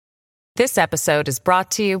This episode is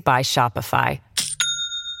brought to you by Shopify.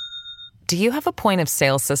 Do you have a point of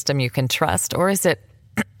sale system you can trust, or is it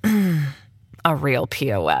a real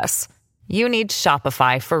POS? You need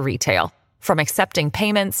Shopify for retail. From accepting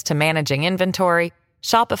payments to managing inventory,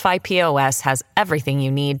 Shopify POS has everything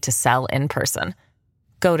you need to sell in person.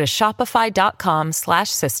 Go to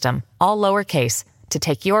shopify.com/system, all lowercase, to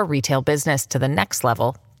take your retail business to the next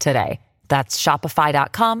level today. That's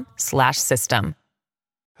shopify.com/system.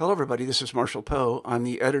 Hello, everybody. This is Marshall Poe. I'm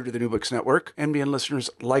the editor of the New Books Network. NBN listeners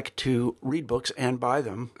like to read books and buy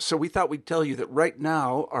them. So we thought we'd tell you that right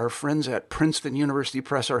now, our friends at Princeton University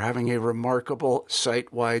Press are having a remarkable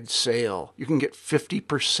site-wide sale. You can get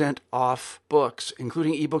 50% off books,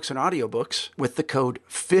 including ebooks and audiobooks, with the code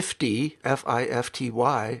 50,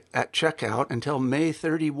 F-I-F-T-Y, at checkout until May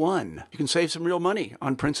 31. You can save some real money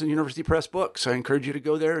on Princeton University Press books. I encourage you to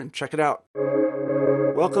go there and check it out.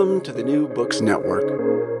 Welcome to the New Books Network.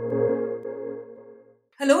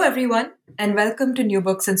 Hello, everyone, and welcome to New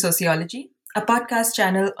Books in Sociology, a podcast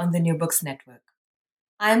channel on the New Books Network.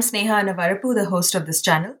 I am Sneha Navarapu, the host of this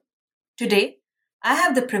channel. Today, I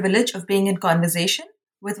have the privilege of being in conversation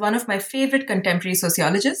with one of my favorite contemporary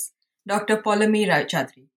sociologists, Dr. Poulomi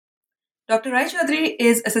Roychaudhury. Dr. Roychaudhury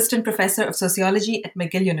is Assistant Professor of Sociology at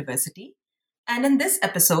McGill University, and in this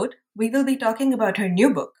episode, we will be talking about her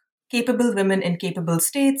new book, Capable Women in Capable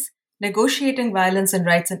States, Negotiating Violence and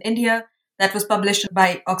Rights in India, that was published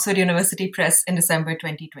by Oxford University Press in December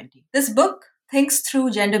 2020. This book thinks through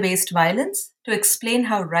gender-based violence to explain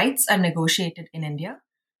how rights are negotiated in India,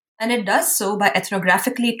 and it does so by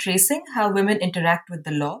ethnographically tracing how women interact with the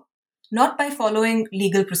law, not by following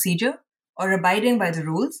legal procedure or abiding by the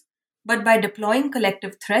rules, but by deploying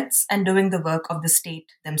collective threats and doing the work of the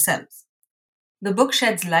state themselves. The book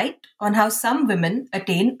sheds light on how some women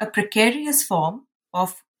attain a precarious form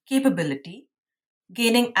of capability,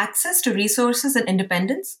 gaining access to resources and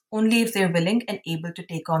independence only if they're willing and able to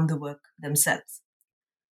take on the work themselves.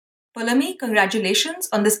 Poulomi, congratulations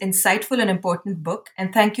on this insightful and important book,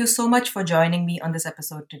 and thank you so much for joining me on this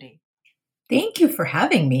episode today. Thank you for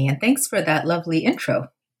having me, and thanks for that lovely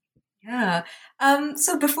intro. Yeah.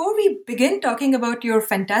 So before we begin talking about your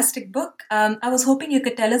fantastic book, I was hoping you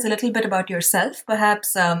could tell us a little bit about yourself,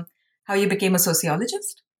 perhaps how you became a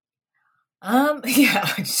sociologist. Yeah,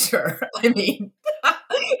 sure. I mean,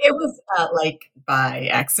 it was like by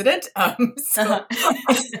accident. So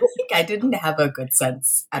I think I didn't have a good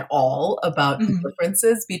sense at all about the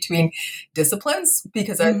differences between disciplines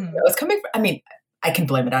because I was coming from, I can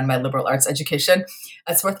blame it on my liberal arts education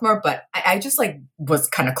at Swarthmore, but I just was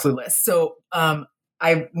kind of clueless. So I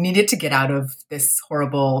needed to get out of this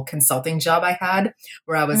horrible consulting job I had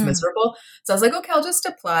where I was miserable. So I was like, okay, I'll just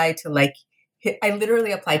apply to I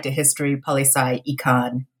literally applied to history, poli-sci,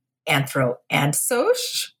 econ, anthro, and soc.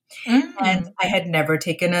 And I had never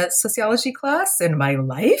taken a sociology class in my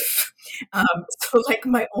life. So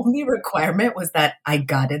my only requirement was that I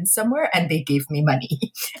got in somewhere and they gave me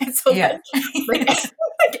money. And so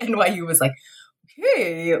NYU was like,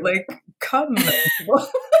 hey, come, we'll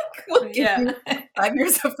give you 5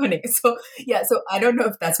 years of funding. So I don't know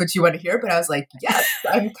if that's what you want to hear, but I was like, yes,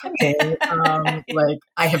 I'm coming.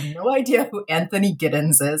 I have no idea who Anthony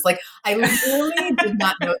Giddens is. I literally did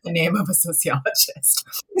not know the name of a sociologist.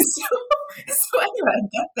 So anyway, I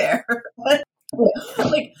got there.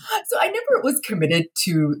 So I never was committed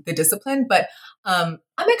to the discipline, but I'm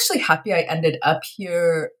actually happy I ended up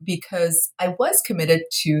here because I was committed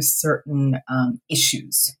to certain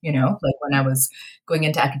issues, when I was going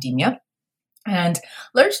into academia. And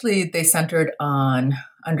largely they centered on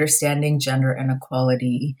understanding gender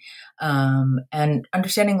inequality and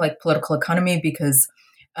understanding political economy because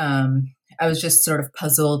I was just sort of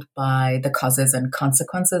puzzled by the causes and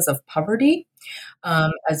consequences of poverty,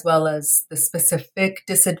 as well as the specific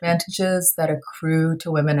disadvantages that accrue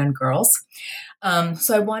to women and girls.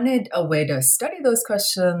 So I wanted a way to study those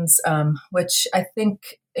questions, which I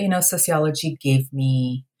think, sociology gave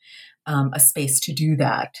me a space to do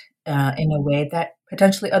that in a way that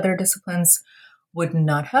potentially other disciplines would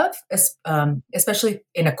not have, especially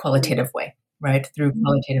in a qualitative way, right, through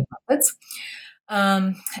qualitative methods.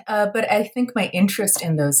 But I think my interest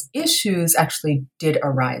in those issues actually did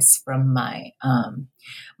arise from my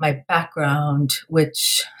my background,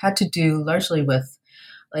 which had to do largely with,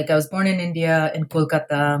 I was born in India, in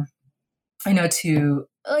Kolkata, to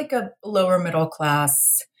a lower middle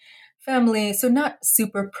class family. So not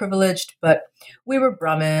super privileged, but we were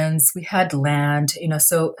Brahmins, we had land,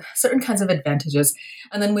 so certain kinds of advantages.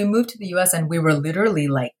 And then we moved to the US and we were literally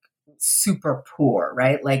super poor,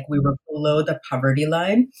 right? We were below the poverty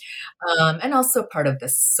line. And also part of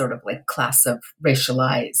this sort of class of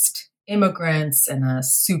racialized immigrants in a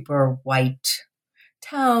super white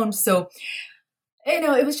town. So,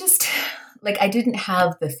 it was just like I didn't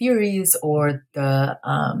have the theories or the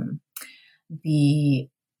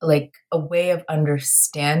like a way of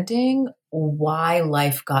understanding why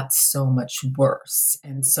life got so much worse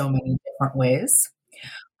in so many different ways.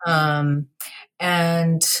 Um,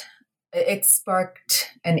 and it sparked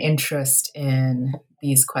an interest in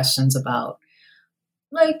these questions about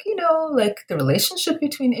like the relationship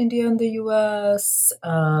between India and the US,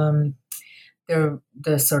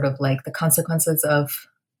 the sort of like the consequences of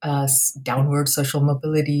downward social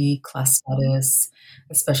mobility, class status,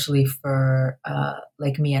 especially for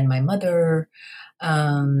like me and my mother.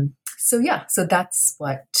 So that's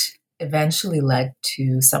what eventually led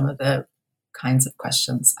to some of the kinds of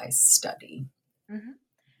questions I study. Mhm.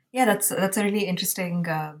 Yeah, that's a really interesting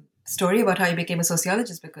story about how you became a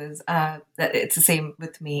sociologist because it's the same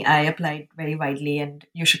with me. I applied very widely, and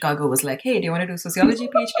U Chicago was like, "Hey, do you want to do sociology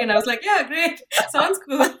PhD?" And I was like, "Yeah, great, sounds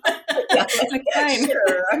cool." Yeah, Like, fine.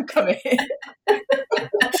 sure, I'm coming.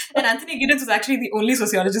 And Anthony Giddens was actually the only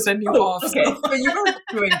sociologist I knew Oh, of. okay, so you were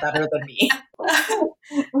doing better than me.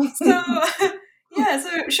 So, yeah,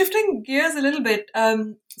 so shifting gears a little bit.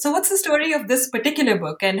 So, what's the story of this particular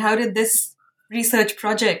book, and how did this research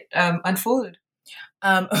project unfold?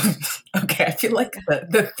 Um, okay, I feel like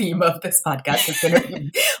the theme of this podcast is going to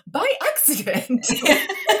be by accident.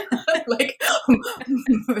 Like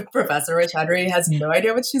Professor Rajchandri has no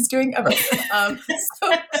idea what she's doing ever.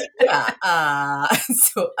 So yeah,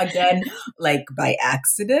 so again, like by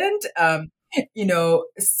accident,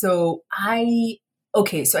 so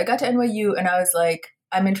I got to NYU and I was like,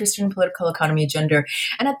 I'm interested in political economy, gender,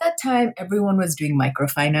 and at that time, everyone was doing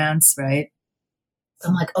microfinance, right? So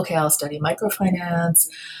I'm like, okay, I'll study microfinance.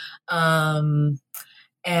 Um,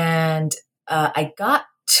 and I got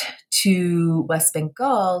to West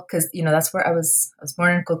Bengal because that's where I was. I was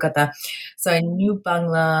born in Kolkata, so I knew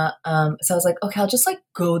Bangla. So I was like, okay, I'll just like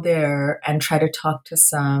go there and try to talk to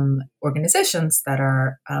some organizations that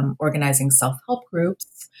are organizing self-help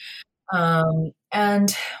groups.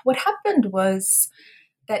 And what happened was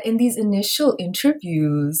that in these initial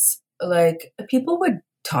interviews, like people would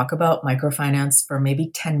talk about microfinance for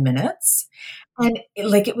maybe 10 minutes. And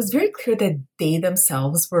it was very clear that they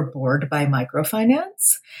themselves were bored by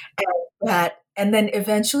microfinance and then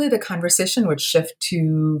eventually the conversation would shift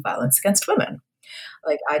to violence against women,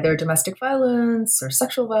 like either domestic violence or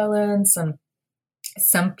sexual violence. And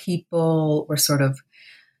some people were sort of,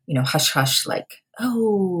 hush hush, like,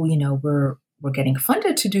 oh, we're getting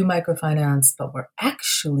funded to do microfinance, but we're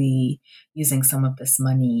actually using some of this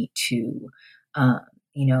money to,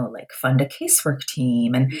 like fund a casework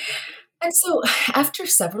team. And so after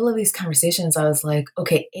several of these conversations, I was like,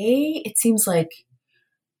 okay, it seems like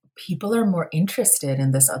people are more interested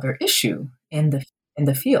in this other issue in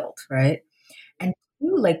the field, right? And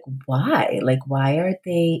two, like why? Like why are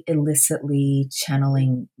they illicitly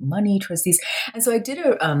channeling money towards these? And so I did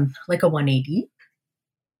a 180.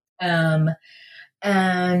 Um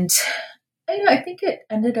and I think it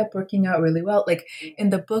ended up working out really well. Like in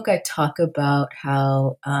the book I talk about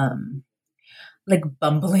how like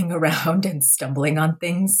bumbling around and stumbling on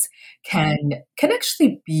things can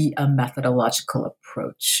actually be a methodological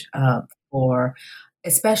approach for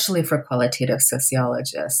especially for qualitative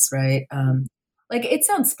sociologists, right? Like it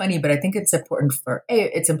sounds funny, but I think it's important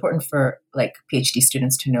for like PhD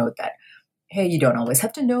students to know that hey, you don't always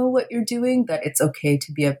have to know what you're doing, that it's okay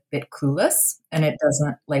to be a bit clueless, and it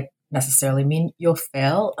doesn't like necessarily mean you'll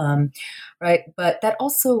fail, right? But that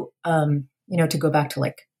also, to go back to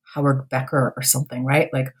like Howard Becker or something, right?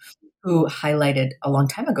 Like who highlighted a long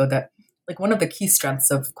time ago that like one of the key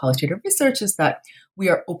strengths of qualitative research is that we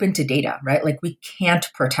are open to data, right? Like we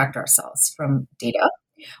can't protect ourselves from data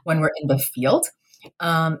when we're in the field.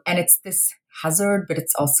 And it's this hazard, but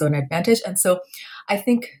it's also an advantage. And so I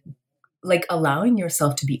think like allowing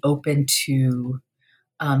yourself to be open to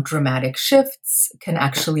dramatic shifts can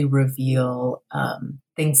actually reveal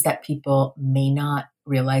things that people may not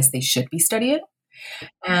realize they should be studying.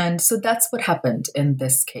 And so that's what happened in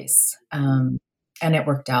this case. And it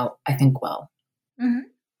worked out, I think, well. Mhm.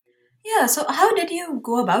 Yeah, so how did you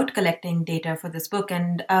go about collecting data for this book,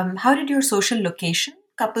 and how did your social location,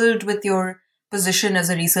 coupled with your position as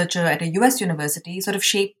a researcher at a US university, sort of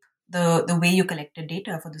shape the way you collected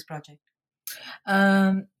data for this project?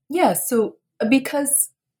 Yeah, so because,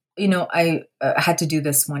 I had to do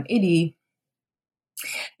this 180,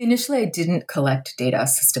 initially I didn't collect data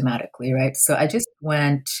systematically, right? So I just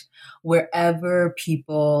went wherever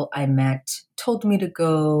people I met told me to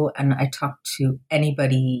go, and I talked to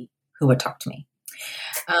anybody who would talk to me.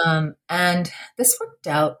 And this worked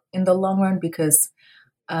out in the long run because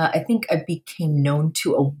I think I became known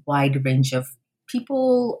to a wide range of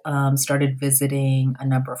people, started visiting a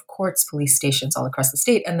number of courts, police stations all across the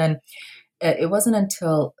state. And then it wasn't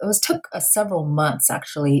until took several months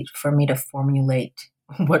actually for me to formulate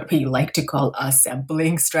what we like to call a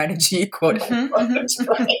sampling strategy, quote unquote,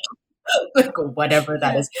 right? Like whatever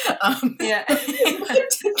that is. Yeah. But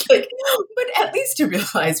at least to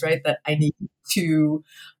realize, right, that I need to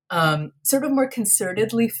sort of more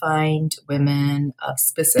concertedly find women of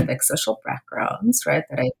specific social backgrounds, right?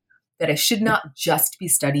 That I should not just be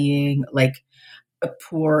studying like a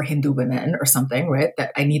poor Hindu women or something, right?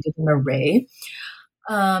 That I needed an array.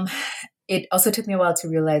 Um, it also took me a while to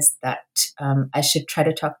realize that I should try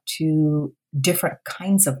to talk to different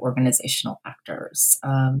kinds of organizational actors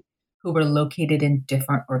who were located in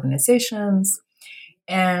different organizations,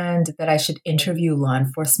 and that I should interview law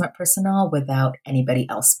enforcement personnel without anybody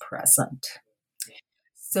else present.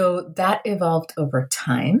 So that evolved over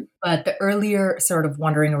time, but the earlier sort of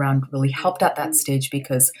wandering around really helped at that stage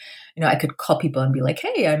because, I could call people and be like,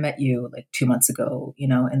 "Hey, I met you like 2 months ago,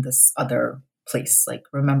 in this other place, like,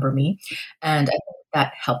 remember me?" And I think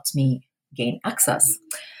that helped me gain access.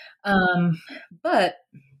 But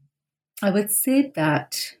I would say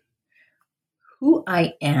that who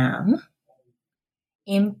I am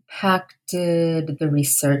impacted the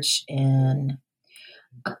research in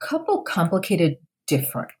a couple complicated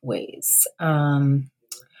different ways.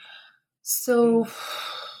 So,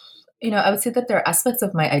 I would say that there are aspects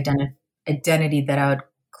of my identity that I would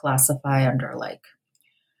classify under like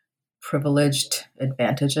privileged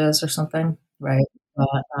advantages or something, right?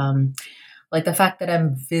 Like the fact that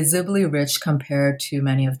I'm visibly rich compared to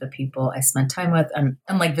many of the people I spend time with. And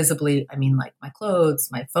like visibly, I mean like my clothes,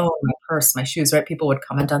 my phone, my purse, my shoes, right? People would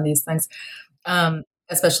comment on these things,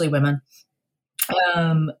 especially women.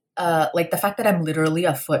 Like the fact that I'm literally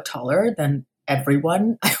a foot taller than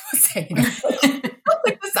everyone I was saying.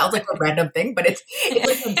 Like this sounds like a random thing, but it's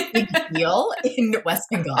like a big deal in West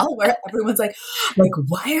Bengal where everyone's like,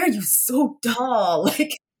 why are you so tall?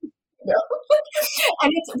 Like,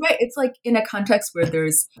 and it's right. It's like in a context where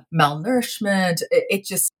there's malnourishment. It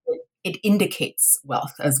just it indicates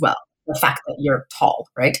wealth as well. The fact that you're tall,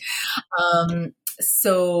 right?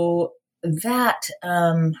 So that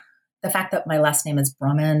the fact that my last name is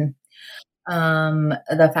Brahmin,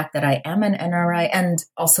 the fact that I am an NRI, and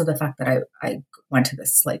also the fact that I went to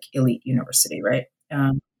this like elite university, right?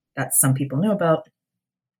 That some people knew about.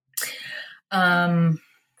 I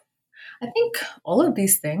think all of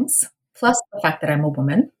these things, plus the fact that I'm a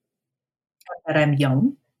woman, that I'm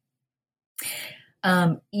young,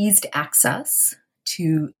 eased access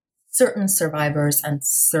to certain survivors and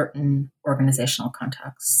certain organizational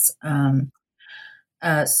contexts.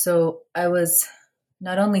 So I was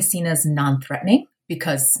not only seen as non-threatening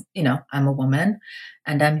because, I'm a woman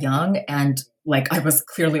and I'm young and like I was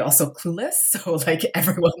clearly also clueless. So like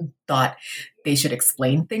everyone thought they should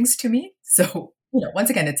explain things to me. So, once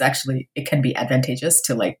again, it can be advantageous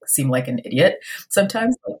to like seem like an idiot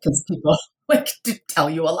sometimes because people like to tell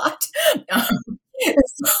you a lot.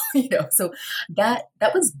 So that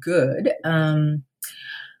was good. And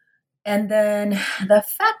then the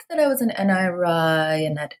fact that I was an NRI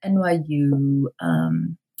and at NYU,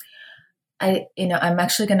 I'm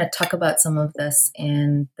actually going to talk about some of this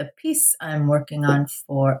in the piece I'm working on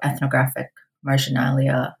for ethnographic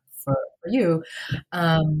marginalia for you,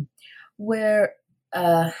 where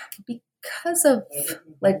because of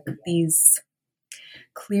like these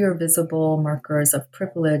clear, visible markers of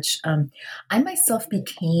privilege, I myself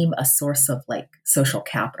became a source of like social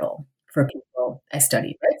capital for people I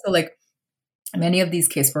studied, right? So like many of these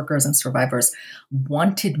caseworkers and survivors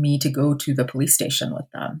wanted me to go to the police station with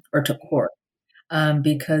them or to court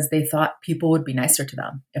because they thought people would be nicer to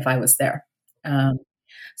them if I was there.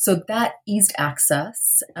 So that eased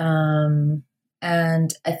access. And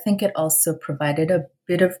I think it also provided a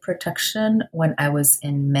bit of protection when I was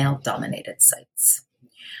in male-dominated sites,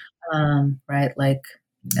 right? Like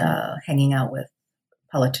hanging out with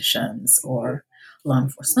politicians or law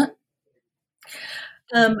enforcement.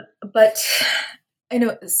 But I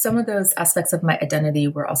know some of those aspects of my identity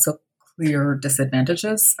were also clear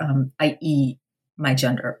disadvantages, i.e., my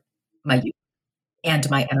gender, my youth, and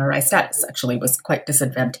my NRI status actually was quite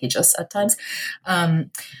disadvantageous at times.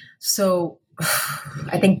 So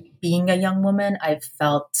I think being a young woman, I've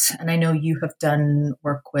felt, and I know you have done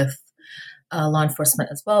work with law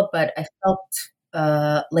enforcement as well, but I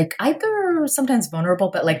felt like either sometimes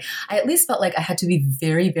vulnerable, but like I at least felt like I had to be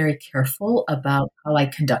very, very careful about how I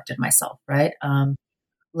conducted myself, right?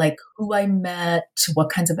 like who I met, what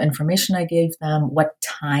kinds of information I gave them, what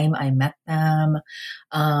time I met them,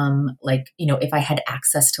 like, if I had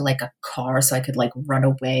access to like a car so I could like run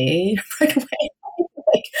away right away.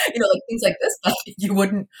 Like, like things like this that you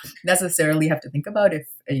wouldn't necessarily have to think about if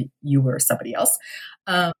you were somebody else.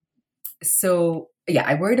 So yeah,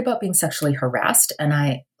 I worried about being sexually harassed, and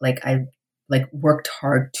I worked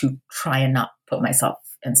hard to try and not put myself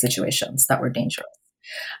in situations that were dangerous.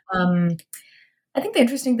 I think the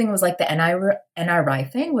interesting thing was like the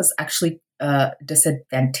NRI thing was actually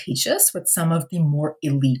disadvantageous with some of the more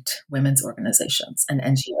elite women's organizations and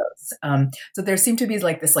NGOs. So there seemed to be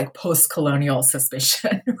like this like post-colonial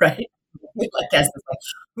suspicion, right? Like,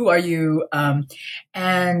 who are you?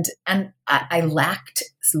 And I lacked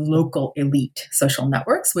local elite social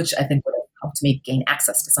networks, which I think would have helped me gain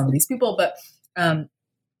access to some of these people. But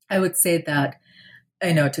I would say that,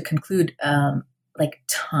 to conclude, like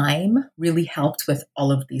time really helped with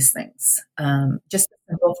all of these things. Just the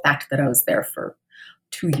simple fact that I was there for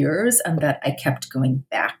 2 years and that I kept going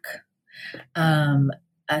back.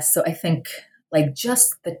 So I think like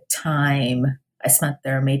just the time I spent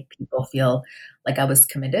there made people feel like I was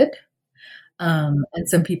committed. And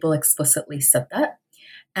some people explicitly said that.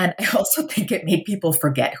 And I also think it made people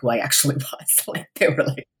forget who I actually was. Like they were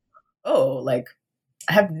like, oh, like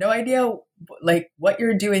I have no idea like what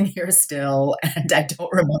you're doing here still, and I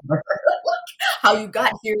don't remember how you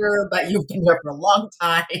got here, but you've been here for a long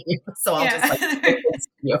time. So I'll just like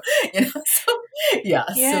you, So yeah.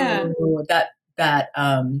 So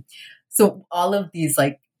so all of these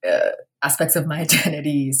like aspects of my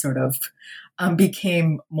identity sort of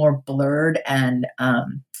became more blurred and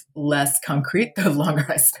less concrete the longer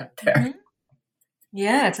I spent there. Mm-hmm.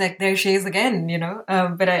 Yeah, it's like there she is again,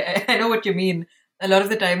 but I know what you mean. A lot of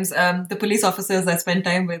the times, the police officers I spent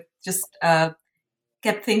time with just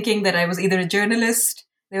kept thinking that I was either a journalist.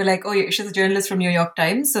 They were like, oh, she's a journalist from New York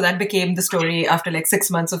Times. So that became the story after like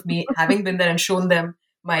 6 months of me having been there and shown them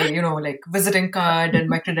my, like visiting card and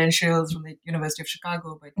my credentials from the University of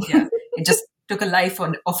Chicago. But yeah, it just took a life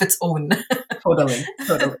of its own. Totally.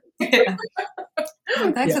 Yeah.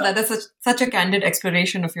 Thanks for that. That's such a candid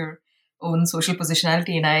exploration of your own social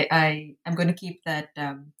positionality, and I'm going to keep that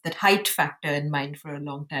height factor in mind for a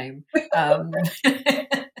long time.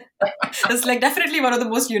 It's like definitely one of the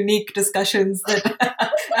most unique discussions that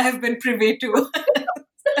I have been privy to.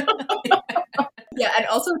 Yeah, and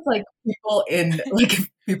also it's like if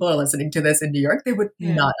people are listening to this in New York, they would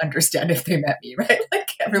not understand if they met me, right?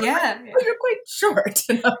 Like everyone, oh, you're quite short.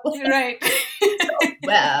 Right.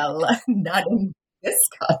 Well, not in this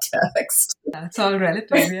context. Yeah, it's all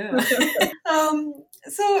relative, yeah.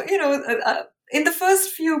 So, in the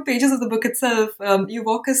first few pages of the book itself, you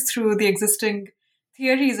walk us through the existing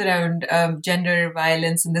theories around gender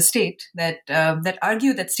violence in the state that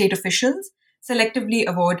argue that state officials selectively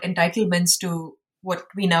award entitlements to what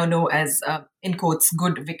we now know as, in quotes,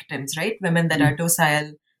 good victims, right? Women that are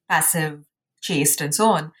docile, passive, chaste, and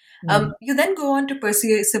so on. You then go on to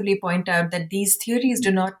persuasively point out that these theories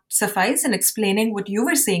do not suffice in explaining what you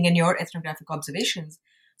were seeing in your ethnographic observations.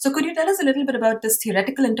 So could you tell us a little bit about this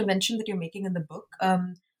theoretical intervention that you're making in the book?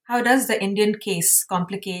 How does the Indian case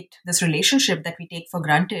complicate this relationship that we take for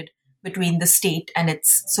granted between the state and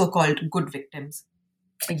its so-called good victims?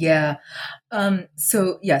 Yeah.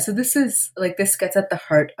 So this is like, this gets at the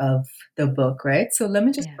heart of the book, right? So let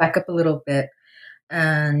me just back up a little bit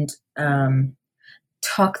and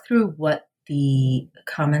talk through what the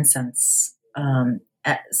common sense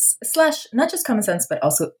slash not just common sense, but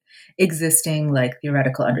also existing like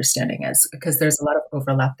theoretical understanding is, because there's a lot of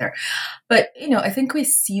overlap there. But I think we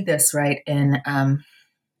see this right in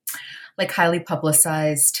like highly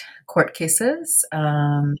publicized court cases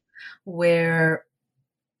where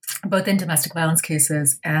both in domestic violence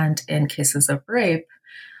cases and in cases of rape,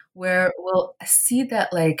 where we'll see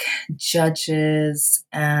that like judges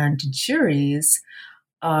and juries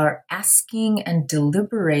are asking and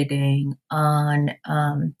deliberating on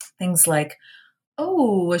things like,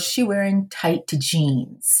 oh, was she wearing tight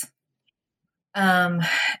jeans? And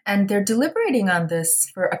they're deliberating on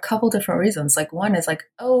this for a couple different reasons. Like one is like,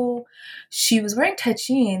 oh, she was wearing tight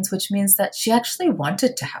jeans, which means that she actually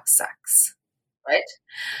wanted to have sex, right?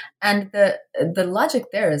 And the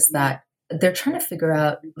logic there is that they're trying to figure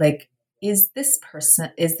out like, is this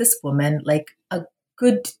woman like a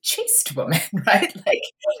good chaste woman, right?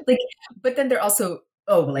 Like, but then they're also,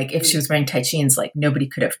 oh, like if she was wearing tight jeans, like nobody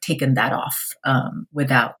could have taken that off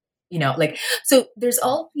without, like, so there's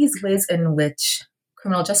all these ways in which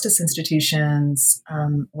criminal justice institutions,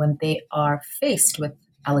 when they are faced with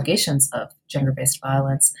allegations of gender-based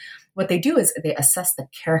violence, what they do is they assess the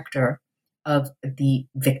character of the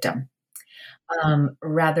victim,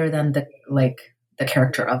 rather than the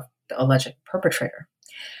character of the alleged perpetrator.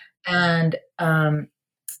 And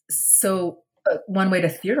so one way to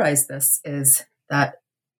theorize this is that,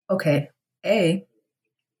 okay,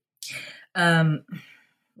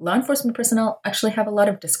 law enforcement personnel actually have a lot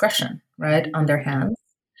of discretion, right, on their hands.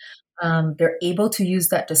 They're able to use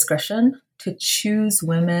that discretion to choose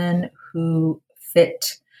women who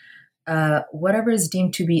fit whatever is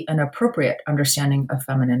deemed to be an appropriate understanding of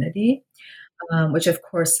femininity, which of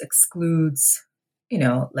course excludes,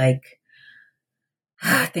 like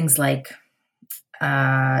things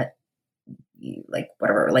uh, like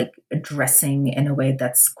whatever, like dressing in a way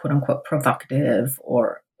that's quote unquote provocative,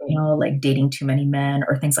 or like dating too many men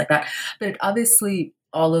or things like that. But obviously,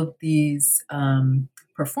 all of these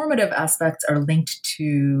performative aspects are linked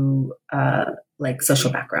to like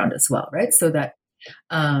social background as well, right? So that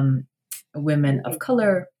women of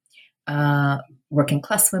color, working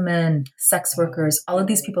class women, sex workers, all of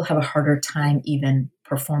these people have a harder time even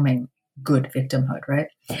performing good victimhood, right?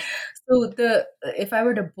 So if I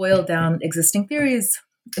were to boil down existing theories,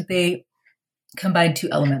 they combine two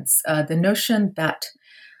elements. The notion that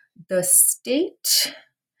the state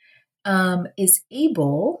is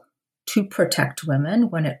able to protect women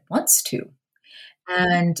when it wants to,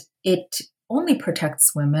 and it only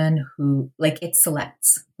protects women who, like, it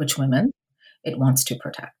selects which women it wants to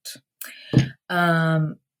protect.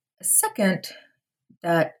 Second,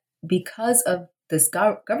 that because of this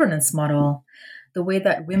governance model, the way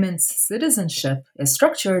that women's citizenship is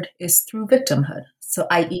structured is through victimhood. So,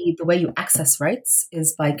 i.e., the way you access rights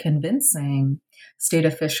is by convincing state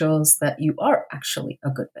officials that you are actually a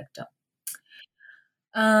good victim.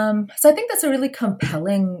 So I think that's a really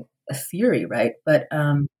compelling theory, right? But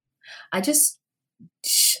I just,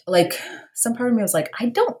 like, some part of me was like, I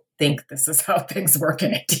don't think this is how things work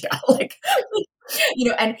in India. Like,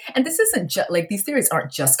 and this isn't just like, these theories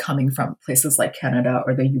aren't just coming from places like Canada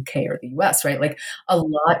or the UK or the US, right? Like, a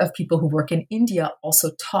lot of people who work in India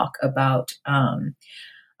also talk about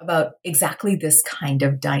exactly this kind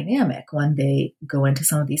of dynamic when they go into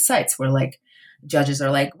some of these sites where, like, judges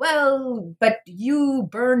are like, well, but you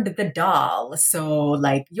burned the doll, so,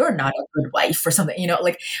 like, you're not a good wife or something,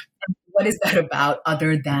 like, what is that about,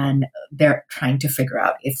 other than they're trying to figure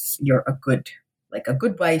out if you're a good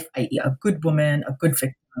wife, i.e. a good woman, a good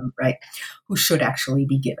victim, right, who should actually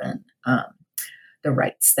be given the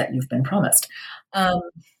rights that you've been promised.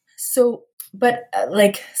 But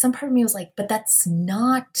like, some part of me was like, but that's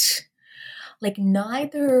not, like,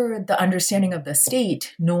 neither the understanding of the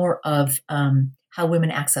state nor of how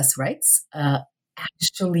women access rights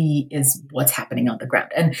actually is what's happening on the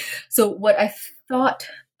ground. And so what I thought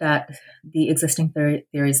that the existing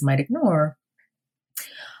theories might ignore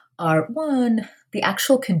are, one, the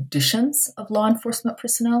actual conditions of law enforcement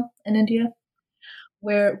personnel in India,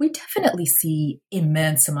 where we definitely see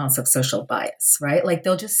immense amounts of social bias, right? Like,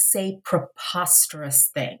 they'll just say preposterous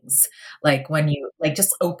things, like, when you, like,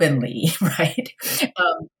 just openly, right?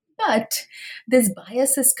 But this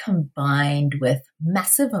bias is combined with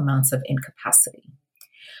massive amounts of incapacity,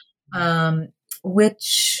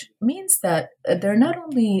 which means that they're not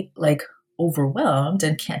only, like, overwhelmed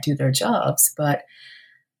and can't do their jobs, but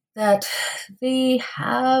that they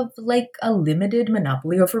have, like, a limited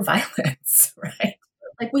monopoly over violence, right?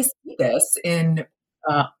 Like, we see this in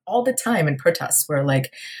all the time in protests where,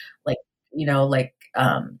 like,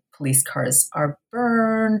 police cars are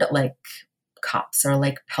burned, like, cops are,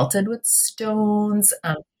 like, pelted with stones.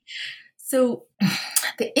 So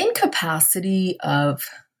the incapacity of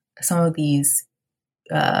some of these,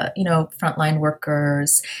 frontline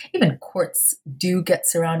workers, even courts do get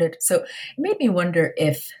surrounded. So it made me wonder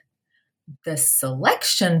if the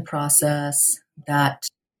selection process that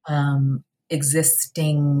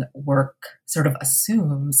existing work sort of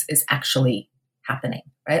assumes is actually happening,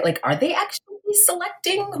 right? Like, are they actually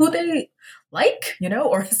selecting who they like,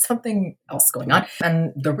 or is something else going on?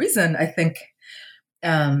 And the reason I think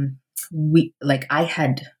I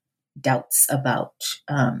had doubts about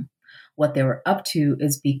what they were up to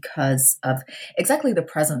is because of exactly the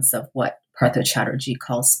presence of what Partha Chatterjee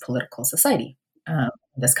calls political society in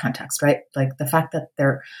this context, right? Like, the fact that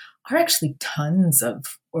there are actually tons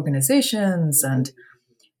of organizations, and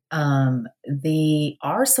they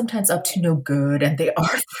are sometimes up to no good, and they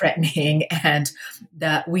are threatening, and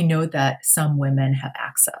that we know that some women have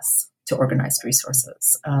access to organized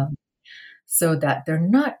resources, so that they're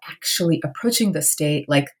not actually approaching the state,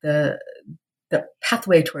 like, the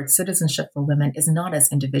pathway towards citizenship for women is not as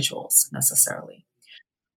individuals necessarily.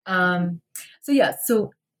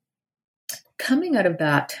 So coming out of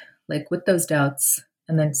that, like, with those doubts,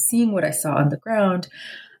 and then seeing what I saw on the ground,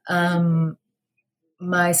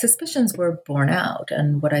 my suspicions were borne out.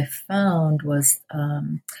 And what I found was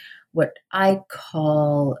what I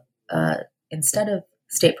call, instead of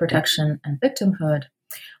state protection and victimhood,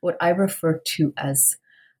 what I refer to as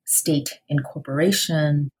state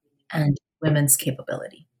incorporation and women's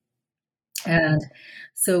capability. And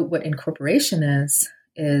so what incorporation is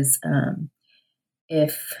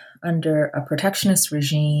if under a protectionist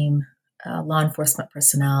regime, law enforcement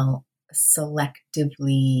personnel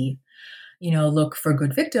selectively, look for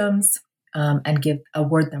good victims and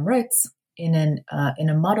award them rights in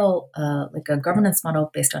a model like a governance model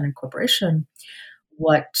based on incorporation.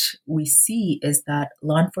 What we see is that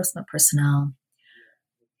law enforcement personnel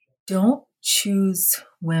don't choose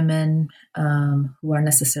women who are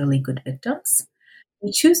necessarily good victims.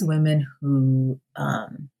 They choose women who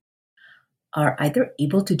are either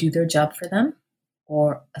able to do their job for them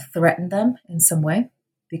or threaten them in some way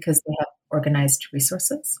because they have organized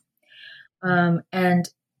resources. But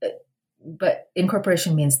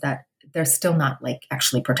incorporation means that they're still not like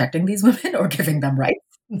actually protecting these women or giving them rights.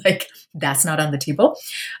 Like that's not on the table.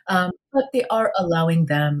 But they are allowing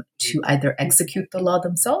them to either execute the law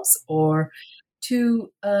themselves or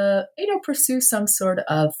to, pursue some sort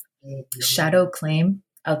of shadow claim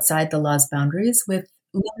outside the law's boundaries with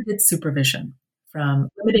limited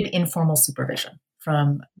informal supervision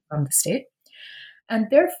from the state. And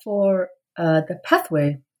therefore, the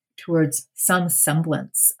pathway towards some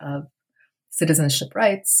semblance of citizenship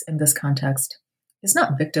rights in this context is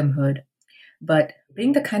not victimhood, but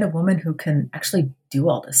being the kind of woman who can actually do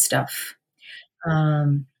all this stuff,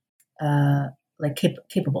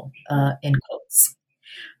 capable, in quotes.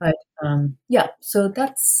 Right? So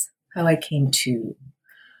that's how I came to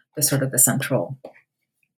the central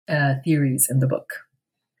theories in the book.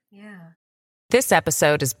 Yeah. This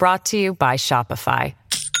episode is brought to you by Shopify.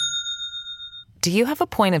 Do you have a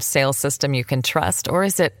point of sale system you can trust, or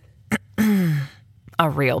is it a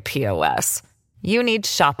real POS? You need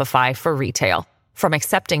Shopify for retail. From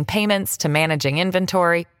accepting payments to managing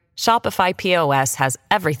inventory, Shopify POS has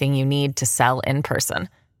everything you need to sell in person.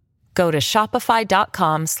 Go to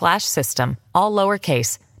shopify.com/system, all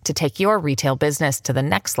lowercase, to take your retail business to the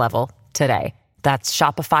next level today. That's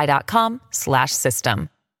shopify.com/system.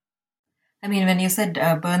 I mean, when you said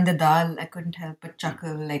burn the dal, I couldn't help but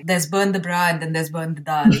chuckle. Like, there's burn the bra and then there's burn the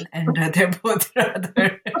dal. And they're both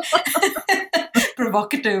rather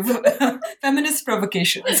provocative feminist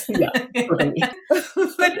provocations. Yeah, totally.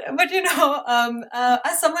 but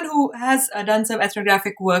as someone who has done some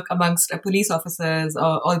ethnographic work amongst police officers,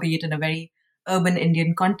 albeit in a very urban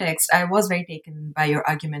Indian context, I was very taken by your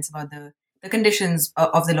arguments about the conditions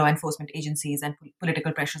of the law enforcement agencies and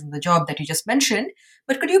political pressures on the job that you just mentioned.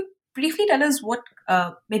 But could you briefly tell us what,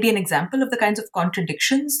 maybe an example of the kinds of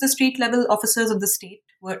contradictions the street level officers of the state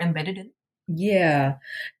were embedded in? Yeah.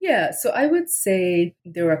 So I would say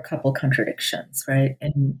there were a couple contradictions, right,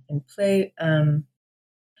 in play.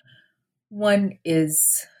 One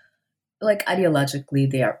is, like, ideologically,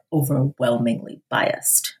 they are overwhelmingly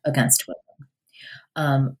biased against women.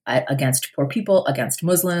 Against poor people, against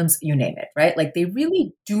Muslims, you name it, right? Like they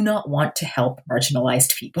really do not want to help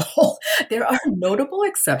marginalized people. There are notable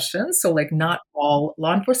exceptions. So like not all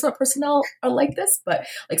law enforcement personnel are like this, but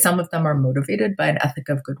like some of them are motivated by an ethic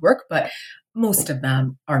of good work, but most of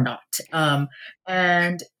them are not.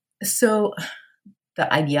 And so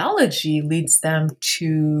the ideology leads them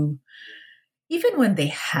to, even when they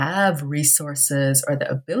have resources or the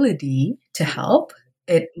ability to help,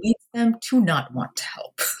 it leads them to not want to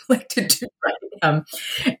help, like to do right.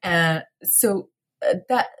 So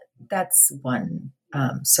that's one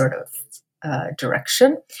sort of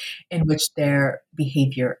direction in which their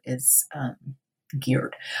behavior is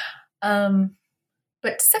geared.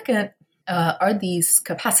 But second are these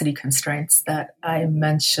capacity constraints that I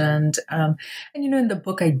mentioned. And, in the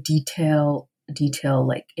book, I detail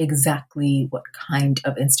like exactly what kind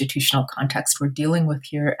of institutional context we're dealing with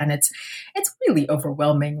here. And it's really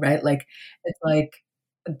overwhelming, right? Like, it's like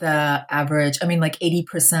the average, like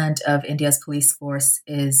 80% of India's police force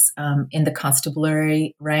is in the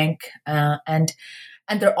constabulary rank, and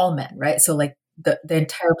they're all men, right? So like the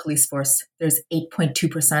entire police force, there's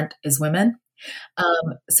 8.2% is women.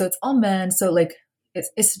 So it's all men. So like,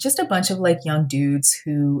 it's just a bunch of like young dudes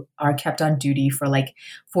who are kept on duty for like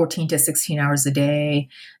 14 to 16 hours a day.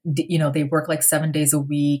 They work like 7 days a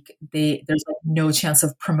week. There's like no chance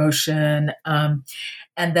of promotion. And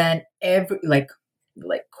then every like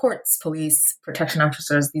courts, police, protection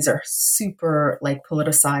officers, these are super like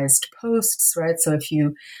politicized posts, right? So if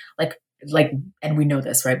you like, and we know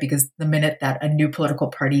this, right? Because the minute that a new political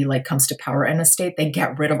party like comes to power in a state, they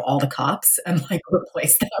get rid of all the cops and like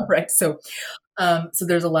replace them, right? So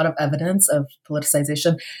there's a lot of evidence of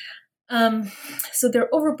politicization. So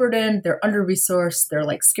they're overburdened, they're under-resourced, they're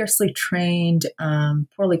like scarcely trained,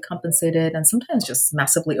 poorly compensated, and sometimes just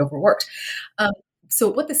massively overworked. So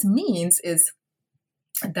what this means is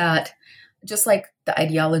that just like the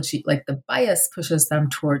ideology, like the bias pushes them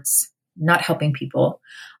towards not helping people,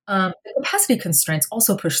 the capacity constraints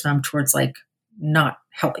also push them towards like not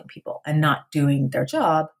helping people and not doing their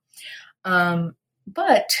job.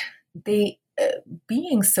 But they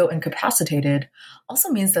being so incapacitated also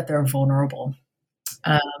means that they're vulnerable.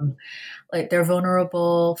 Like they're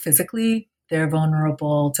vulnerable physically, they're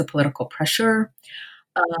vulnerable to political pressure.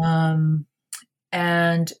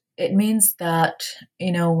 And it means that,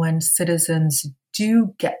 when citizens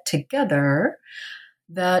do get together,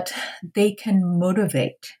 that they can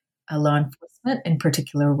motivate law enforcement in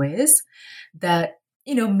particular ways that,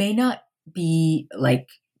 may not be like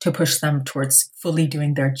to push them towards fully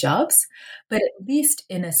doing their jobs, but at least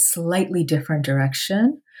in a slightly different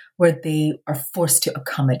direction where they are forced to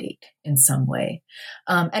accommodate in some way.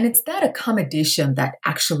 And it's that accommodation that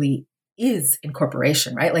actually is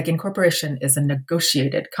incorporation, right? Like incorporation is a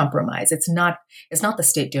negotiated compromise. It's not the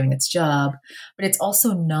state doing its job, but it's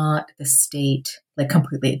also not the state like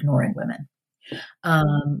completely ignoring women.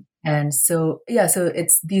 And so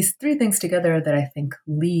it's these three things together that I think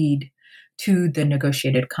lead to the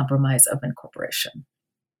negotiated compromise of incorporation.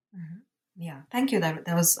 Mm-hmm. Yeah, thank you.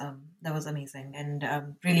 That was amazing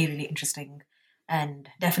and really, really interesting, and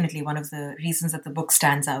definitely one of the reasons that the book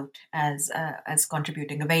stands out as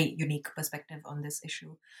contributing a very unique perspective on this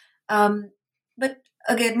issue. But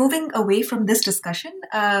again, moving away from this discussion,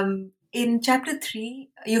 in chapter 3,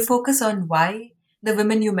 you focus on why the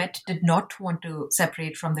women you met did not want to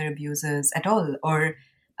separate from their abusers at all, or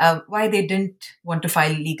why they didn't want to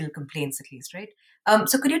file legal complaints, at least, right?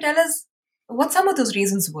 So could you tell us what some of those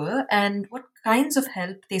reasons were and what kinds of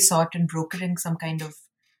help they sought in brokering some kind of,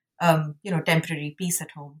 temporary peace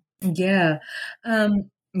at home? Yeah.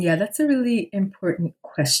 That's a really important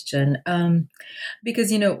question. Because,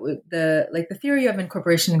 the theory of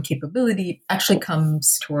incorporation and capability actually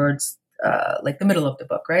comes towards the middle of the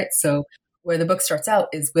book, right? So where the book starts out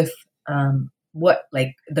is with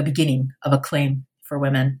the beginning of a claim for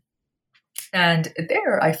women. And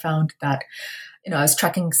there I found that, I was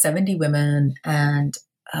tracking 70 women, and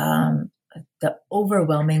the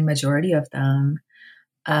overwhelming majority of them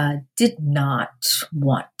did not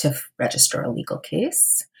want to register a legal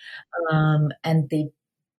case. And they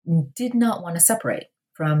did not want to separate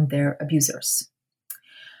from their abusers.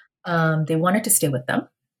 They wanted to stay with them.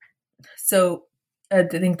 So I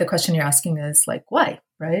think the question you're asking is like, why,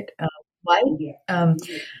 right? Why? And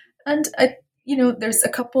there's a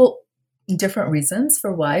couple different reasons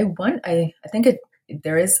for why. One, I think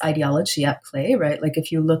there is ideology at play, right? Like if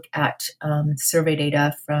you look at survey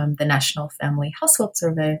data from the National Family Household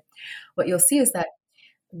Survey, what you'll see is that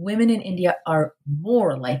women in India are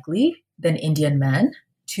more likely than Indian men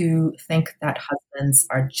to think that husbands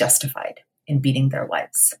are justified in beating their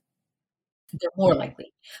wives. They're more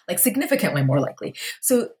likely, like significantly more likely.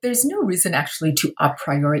 So there's no reason actually to a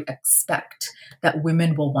priori expect that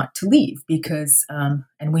women will want to leave because,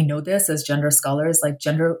 and we know this as gender scholars, like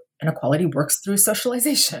gender inequality works through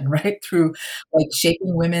socialization, right? Through like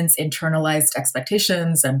shaping women's internalized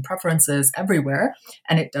expectations and preferences everywhere.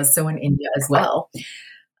 And it does so in India as well.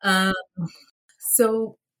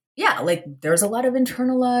 So yeah, like there's a lot of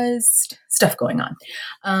internalized stuff going on.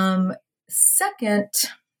 Second,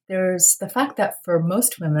 there's the fact that for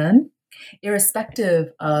most women,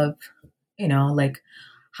 irrespective of, like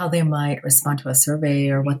how they might respond to a survey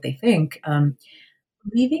or what they think,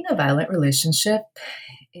 leaving a violent relationship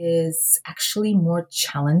is actually more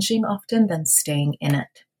challenging often than staying in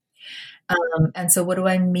it. And so what do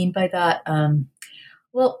I mean by that?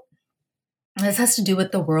 Well, this has to do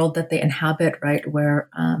with the world that they inhabit, right? Where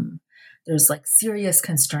there's like serious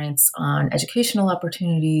constraints on educational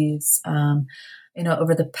opportunities.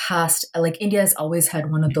 Over the past, like India has always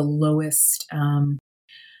had one of the lowest,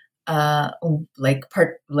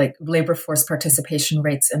 labor force participation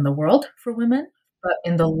rates in the world for women. But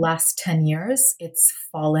in the last 10 years, it's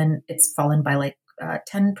fallen by like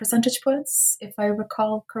 10 percentage points, if I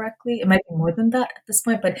recall correctly. It might be more than that at this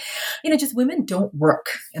point, but just women don't work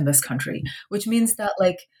in this country, which means that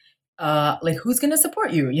like who's going to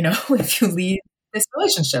support you, if you leave this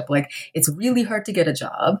relationship? Like it's really hard to get a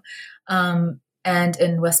job. And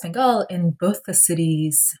in West Bengal, in both the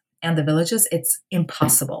cities and the villages, it's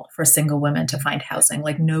impossible for single women to find housing.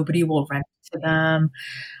 Like nobody will rent to them.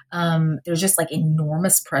 There's just like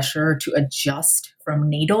enormous pressure to adjust from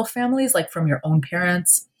natal families, like from your own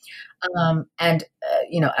parents. And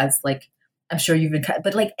as like, I'm sure you've been,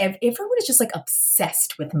 but like everyone is just like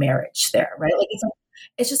obsessed with marriage there, right? Like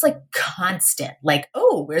it's just like constant, like,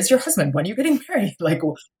 oh, where's your husband? When are you getting married? Like,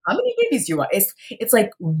 how many babies do you want? It's like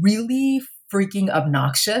really freaking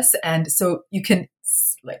obnoxious. And so you can,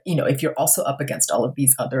 like, if you're also up against all of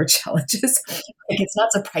these other challenges, like it's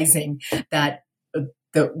not surprising that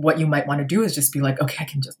what you might want to do is just be like, okay, I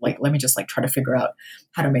can just like, let me just like try to figure out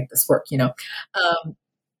how to make this work,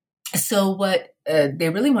 So what they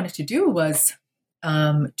really wanted to do was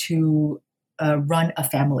to run a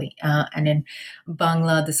family. And in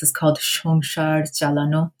Bangla, this is called Shongshar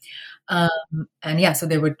Jalano. And yeah, so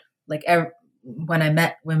they would like, when I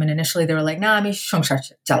met women initially, they were like, nah, I'm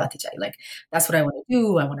Shongshar Jalati Jai. Like, that's what I want to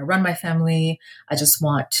do. I want to run my family. I just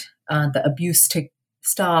want the abuse to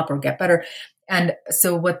stop or get better. And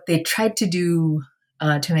so what they tried to do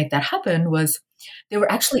to make that happen was they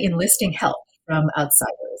were actually enlisting help from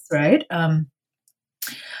outsiders, right?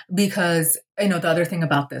 Because, the other thing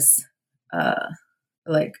about this,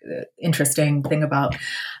 interesting thing about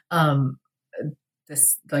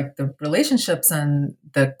this, like the relationships and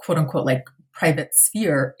the quote unquote, like private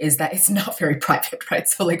sphere is that it's not very private, right?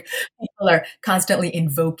 So like people are constantly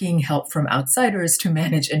invoking help from outsiders to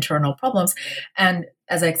manage internal problems. And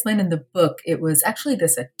as I explained in the book, it was actually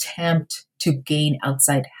this attempt to gain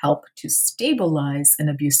outside help to stabilize an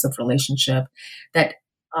abusive relationship that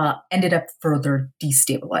ended up further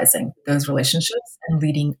destabilizing those relationships and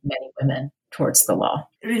leading many women towards the law.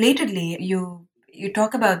 Relatedly, you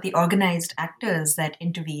talk about the organized actors that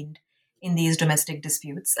intervened in these domestic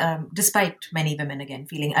disputes, despite many women, again,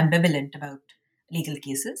 feeling ambivalent about legal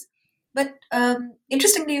cases. But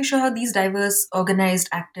interestingly, you show how these diverse organized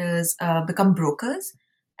actors become brokers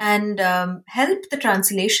and help the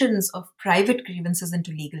translations of private grievances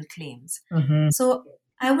into legal claims. Mm-hmm. So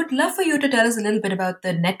I would love for you to tell us a little bit about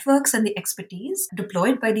the networks and the expertise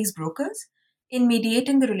deployed by these brokers in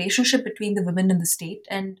mediating the relationship between the women and the state,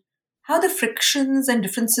 and how the frictions and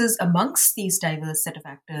differences amongst these diverse set of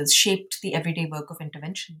actors shaped the everyday work of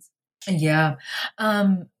interventions. Yeah.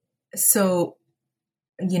 So,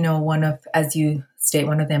 as you state,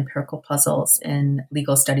 one of the empirical puzzles in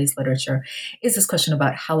legal studies literature is this question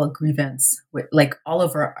about how a grievance, like all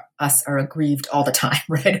of us are aggrieved all the time,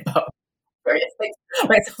 right? About various things,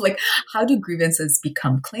 right? So like, how do grievances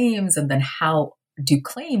become claims? And then how do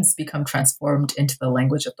claims become transformed into the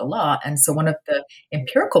language of the law? And so one of the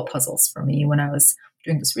empirical puzzles for me when I was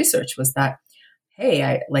doing this research was that,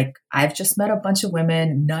 hey, I've just met a bunch of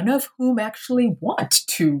women, none of whom actually want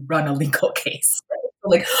to run a legal case. Right? So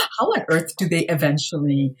like, how on earth do they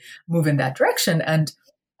eventually move in that direction? And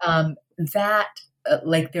that,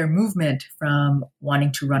 like their movement from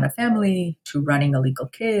wanting to run a family to running a legal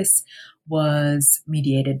case was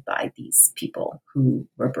mediated by these people who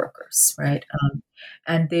were brokers, right?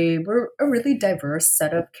 And they were a really diverse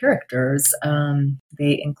set of characters.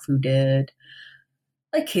 They included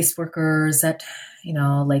like caseworkers at,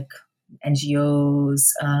 like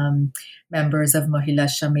NGOs, members of Mahila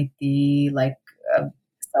Shamiti, like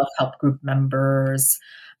self-help group members,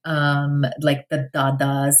 like the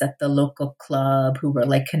dadas at the local club who were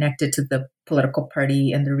like connected to the political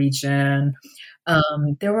party in the region.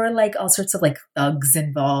 There were like all sorts of like thugs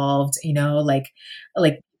involved, like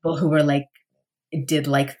people who were like, did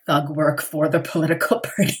like thug work for the political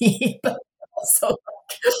party, but also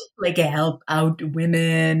like help out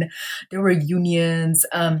women. There were unions.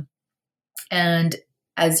 And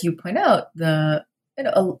as you point out, a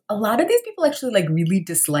lot of these people actually like really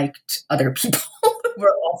disliked other people.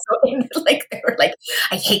 Were also like, they were like,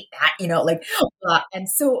 I hate that, and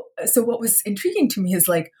so what was intriguing to me is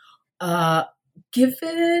like,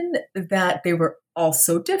 given that they were all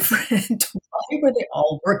so different, why were they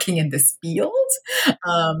all working in this field?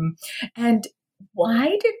 And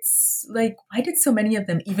why did so many of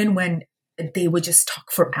them, even when they would just talk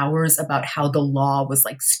for hours about how the law was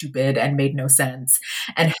like stupid and made no sense,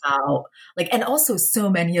 and how and also so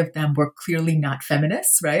many of them were clearly not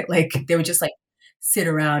feminists, right? Like they would just like sit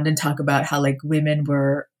around and talk about how like women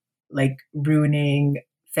were like ruining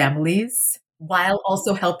families while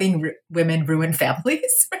also helping women ruin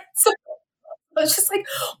families. Right? So I was just like,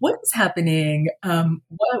 what is happening?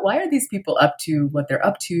 Why are these people up to what they're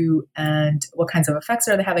up to, and what kinds of effects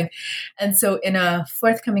are they having? And so in a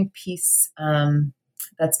forthcoming piece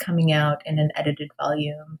that's coming out in an edited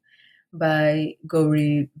volume by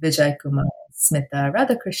Gauri Vijay Kumar, Smita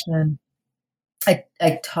Radhakrishnan,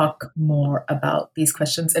 I talk more about these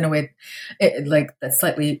questions in a way like that's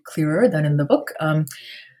slightly clearer than in the book.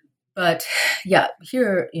 But yeah,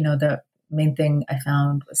 here, the main thing I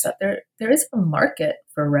found was that there is a market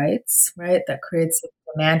for rights, right? That creates a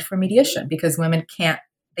demand for mediation because women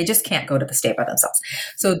they just can't go to the state by themselves.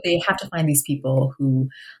 So they have to find these people who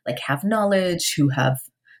like have knowledge, who have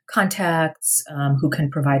contacts, who can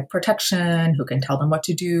provide protection, who can tell them what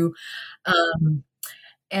to do. Um,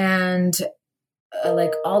 and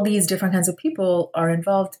like all these different kinds of people are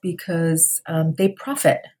involved because they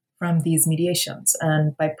profit from these mediations.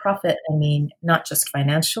 And by profit, I mean not just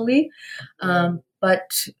financially,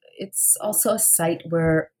 but it's also a site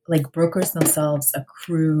where like brokers themselves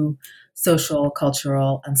accrue social,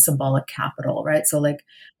 cultural, and symbolic capital, right? So like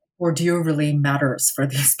ordeal really matters for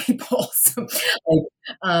these people. So,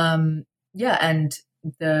 like, yeah, and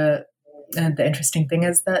the the interesting thing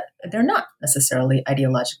is that they're not necessarily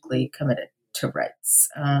ideologically committed to rights,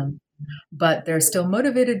 but they're still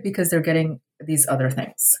motivated because they're getting these other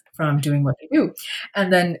things from doing what they do.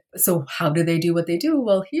 And then, so how do they do what they do?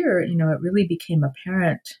 Well, here, it really became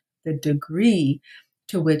apparent the degree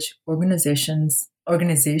to which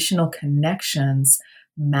organizational connections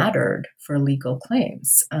mattered for legal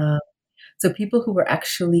claims. So people who were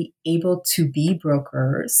actually able to be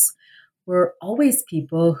brokers were always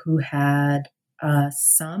people who had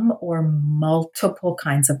some or multiple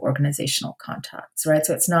kinds of organizational contacts, right?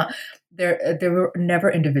 So it's not there were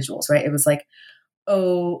never individuals, right? It was like,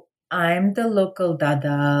 oh, I'm the local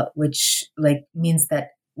dada, which like means that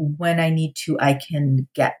when I need to, I can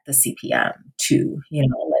get the CPM to,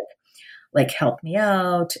 like help me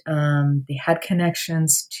out. They had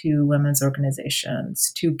connections to women's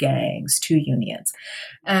organizations, to gangs, to unions.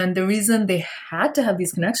 And the reason they had to have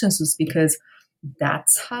these connections was because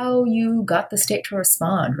that's how you got the state to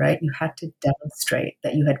respond, right? You had to demonstrate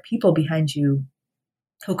that you had people behind you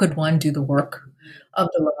who could, one, do the work of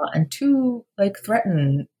the law, and two, like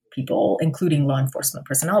threaten people, including law enforcement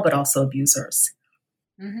personnel, but also abusers.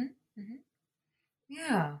 Mm-hmm. Mm-hmm.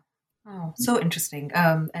 Yeah. Oh, so interesting.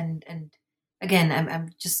 And again, I'm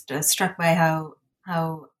just struck by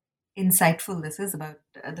how insightful this is about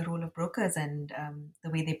the role of brokers and the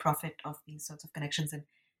way they profit of these sorts of connections in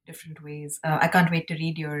different ways. I can't wait to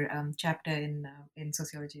read your chapter in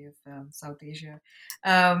sociology of South Asia.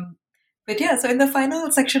 But yeah, so in the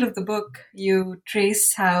final section of the book, you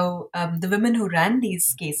trace how the women who ran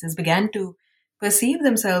these cases began to perceive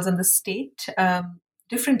themselves and the state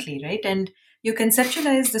differently, right? And you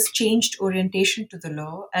conceptualize this changed orientation to the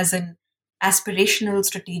law as an aspirational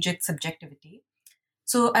strategic subjectivity.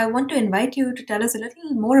 So I want to invite you to tell us a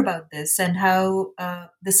little more about this and how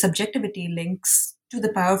this subjectivity links to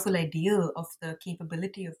the powerful ideal of the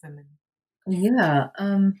capability of women. Yeah.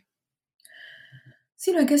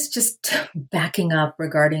 So, I guess just backing up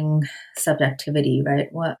regarding subjectivity, right?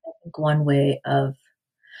 I think one way of,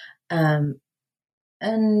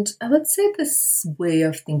 and I would say this way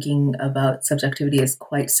of thinking about subjectivity is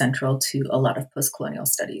quite central to a lot of post-colonial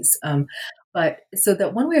studies. But so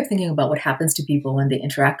that one way of thinking about what happens to people when they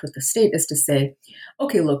interact with the state is to say,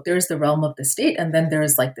 okay, look, there's the realm of the state, and then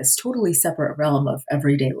there's like this totally separate realm of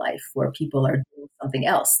everyday life where people are doing something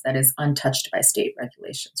else that is untouched by state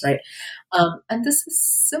regulations, right? And this is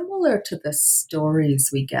similar to the stories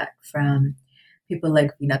we get from people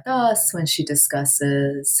like Veena Das when she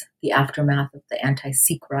discusses the aftermath of the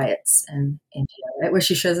anti-Sikh riots in India, right? Where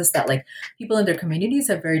she shows us that like people in their communities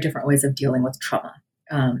have very different ways of dealing with trauma.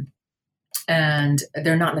 And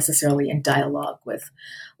they're not necessarily in dialogue with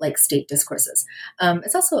like state discourses.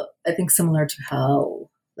 It's also, I think, similar to how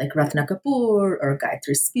like Ratna Kapoor or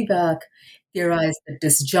Gayatri Spivak theorize the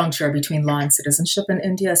disjuncture between law and citizenship in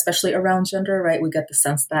India, especially around gender, right? We get the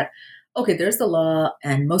sense that, okay, there's the law,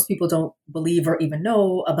 and most people don't believe or even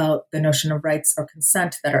know about the notion of rights or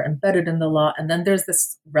consent that are embedded in the law. And then there's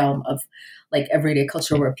this realm of like everyday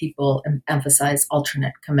culture where people emphasize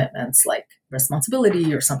alternate commitments like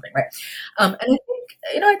responsibility or something, right? And I think,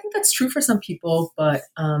 I think that's true for some people, but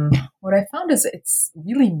what I found is it's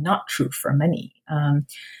really not true for many.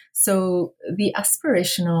 So the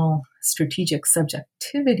aspirational strategic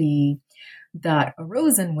subjectivity that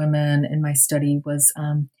arose in women in my study was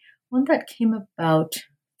one that came about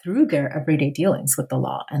through their everyday dealings with the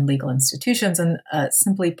law and legal institutions. And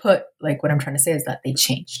simply put, like what I'm trying to say is that they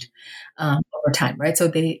changed over time, right? So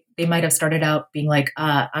they might have started out being like,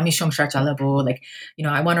 Ami Shongshar Chalabo, like,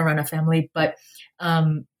 I want to run a family. But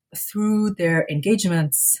through their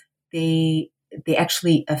engagements, they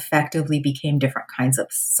actually effectively became different kinds of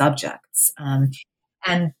subjects.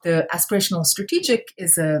 And the aspirational strategic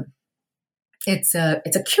is it's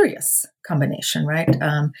a curious combination, right?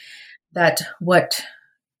 that what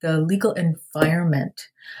the legal environment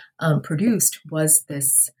produced was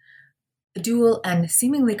this dual and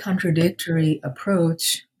seemingly contradictory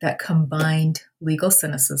approach that combined legal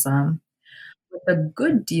cynicism with a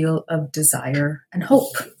good deal of desire and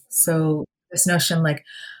hope. So this notion like,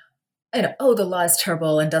 oh, the law is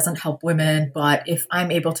terrible and doesn't help women, but if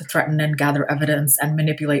I'm able to threaten and gather evidence and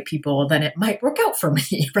manipulate people, then it might work out for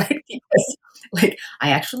me, right? Because like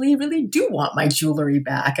I actually really do want my jewelry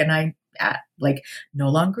back, and I like no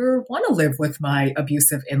longer want to live with my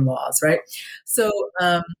abusive in-laws, right? So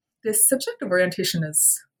this subjective orientation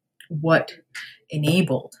is what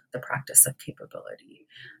enabled the practice of capability,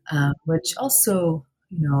 which also,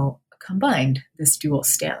 combined this dual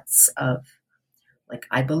stance of like,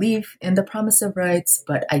 I believe in the promise of rights,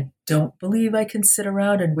 but I don't believe I can sit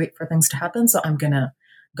around and wait for things to happen. So I'm going to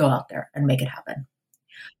go out there and make it happen.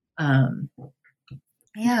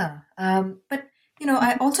 But,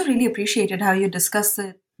 I also really appreciated how you discussed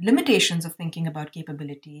the limitations of thinking about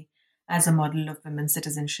capability as a model of women's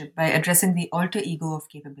citizenship by addressing the alter ego of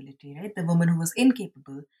capability, right? The woman who was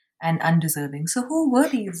incapable and undeserving. So who were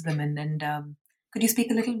these women? And could you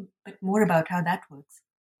speak a little bit more about how that works?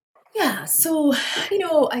 Yeah. So,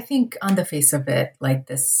 I think on the face of it, like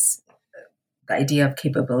the idea of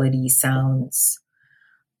capability sounds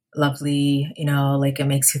lovely, like it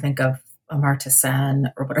makes you think of Amartya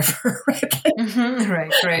Sen or whatever, right?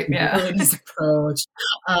 Right, yeah. Approach.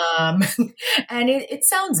 And it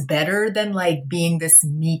sounds better than like being this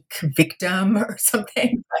meek victim or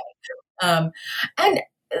something. And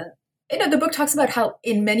the book talks about how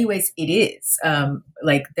in many ways it is.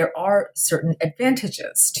 Like there are certain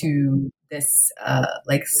advantages to this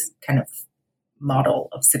like kind of model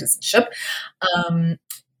of citizenship.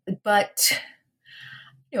 But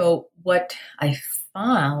what I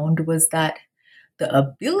found was that the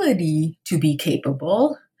ability to be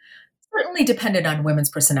capable certainly depended on women's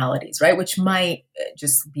personalities, right? Which might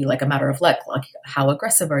just be like a matter of luck, like how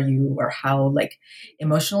aggressive are you or how like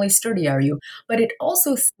emotionally sturdy are you? But it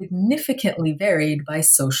also significantly varied by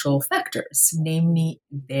social factors, namely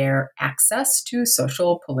their access to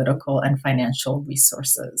social, political, and financial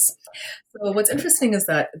resources. So what's interesting is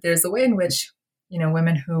that there's a way in which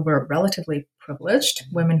women who were relatively privileged,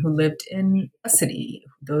 women who lived in a city,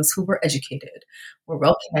 those who were educated, were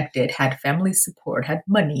well connected, had family support, had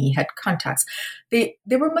money, had contacts. They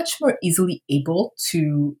were much more easily able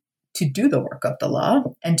to do the work of the law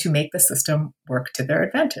and to make the system work to their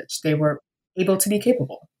advantage. They were able to be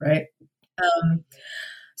capable, right?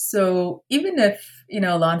 So even if,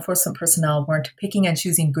 law enforcement personnel weren't picking and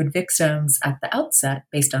choosing good victims at the outset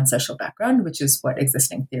based on social background, which is what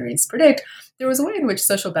existing theories predict, there was a way in which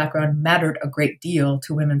social background mattered a great deal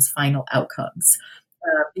to women's final outcomes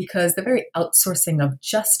because the very outsourcing of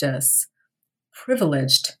justice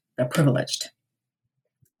privileged the privileged.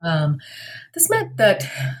 This meant that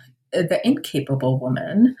the incapable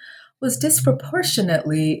woman was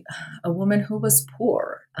disproportionately a woman who was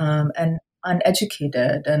poor and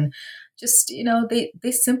uneducated, and just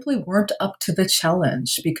they simply weren't up to the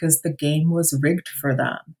challenge because the game was rigged for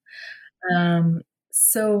them.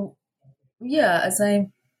 So yeah, as I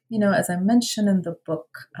mentioned in the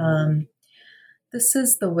book, this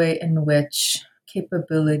is the way in which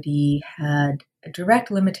capability had direct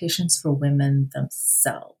limitations for women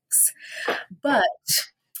themselves. But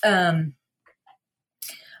I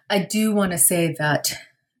do want to say that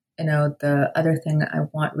the other thing I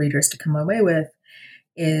want readers to come away with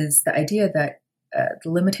is the idea that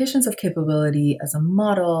the limitations of capability as a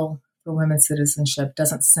model for women's citizenship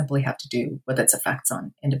doesn't simply have to do with its effects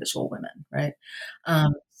on individual women, right?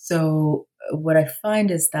 So what I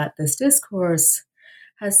find is that this discourse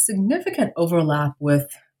has significant overlap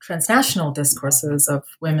with transnational discourses of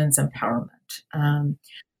women's empowerment.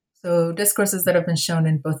 So discourses that have been shown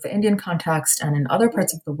in both the Indian context and in other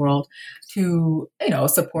parts of the world to,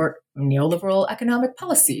 support neoliberal economic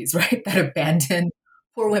policies, right, that abandon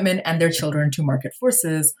poor women and their children to market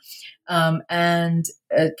forces. And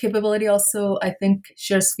capability also, I think,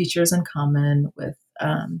 shares features in common with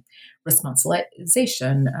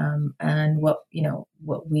responsibilization. And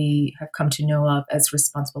what we have come to know of as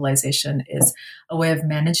responsibilization is a way of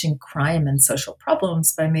managing crime and social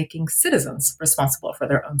problems by making citizens responsible for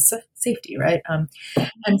their own safety, right?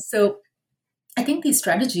 And so I think these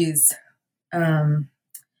strategies, and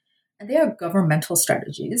they are governmental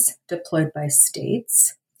strategies deployed by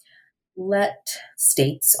states, let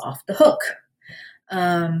states off the hook.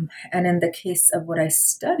 And in the case of what I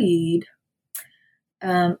studied,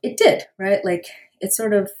 it did, right? Like it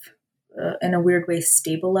sort of, in a weird way,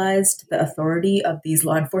 stabilized the authority of these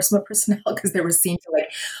law enforcement personnel because they were seen to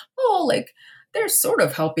they're sort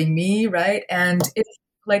of helping me, right? And if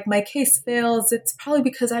like my case fails, it's probably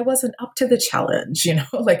because I wasn't up to the challenge,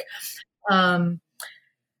 like, um,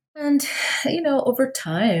 and, over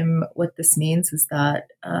time, what this means is that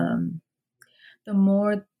the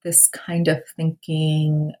more this kind of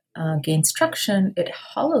thinking gains traction, it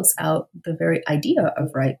hollows out the very idea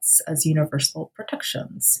of rights as universal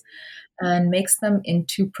protections and makes them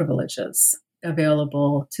into privileges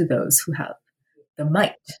available to those who have the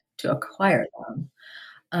might to acquire them.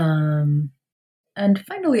 And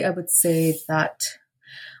finally, I would say that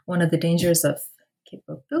one of the dangers of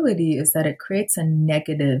capability is that it creates a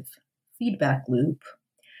negative feedback loop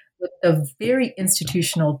with the very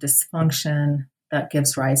institutional dysfunction that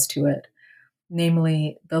gives rise to it,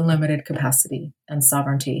 namely the limited capacity and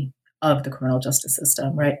sovereignty of the criminal justice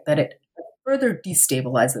system, right? That it further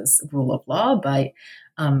destabilizes rule of law by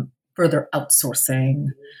further outsourcing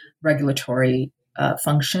regulatory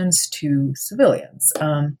functions to civilians.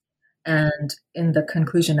 And in the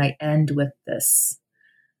conclusion, I end with this,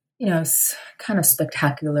 kind of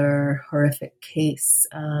spectacular, horrific case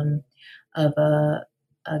of a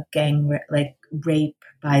gang rape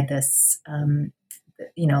by this,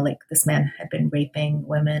 like this man had been raping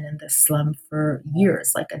women in this slum for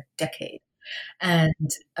years, like a decade. And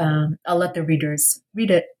I'll let the readers read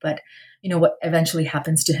it, but what eventually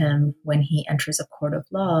happens to him when he enters a court of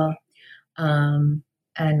law,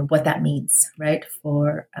 and what that means, right,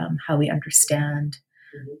 for how we understand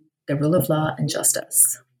the rule of law and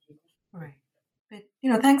justice. Right. But,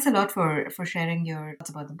 thanks a lot for sharing your thoughts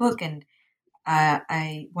about the book. And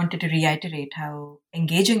I wanted to reiterate how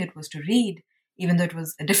engaging it was to read, even though it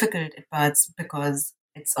was difficult at parts, because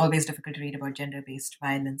it's always difficult to read about gender-based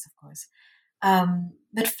violence, of course.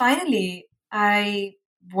 But finally, I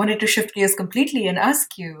wanted to shift gears completely and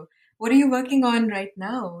ask you, what are you working on right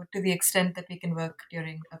now, to the extent that we can work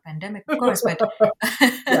during a pandemic, of course, but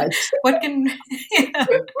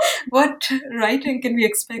what writing can we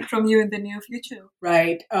expect from you in the near future?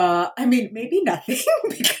 Right. Maybe nothing,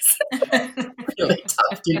 because it's really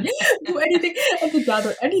tough to do anything and to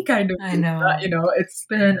gather any kind of it's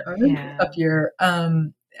been a really tough year.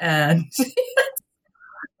 And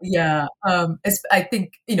yeah, I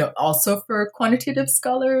think, also for quantitative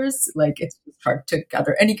scholars, like it's hard to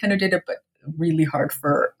gather any kind of data, but really hard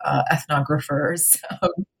for ethnographers.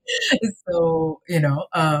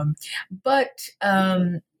 But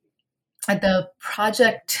the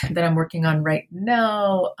project that I'm working on right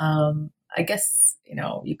now, I guess,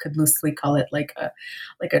 you could loosely call it like a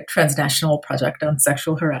transnational project on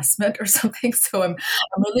sexual harassment or something. So I'm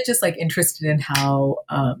really just like interested in how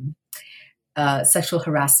sexual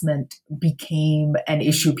harassment became an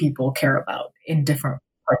issue people care about in different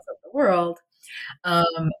parts of the world.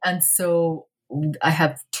 And so I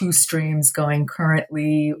have two streams going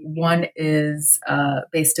currently. One is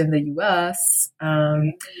based in the US,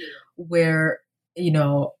 where,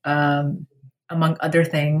 among other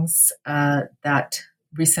things, that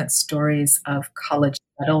recent stories of college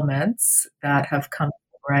settlements that have come,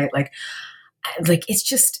 right? Like it's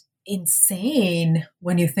just insane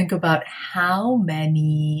when you think about how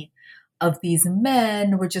many of these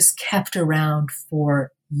men were just kept around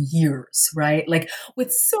for years, right? Like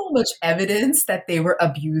with so much evidence that they were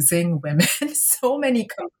abusing women, so many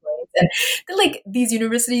complaints, and like these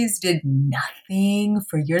universities did nothing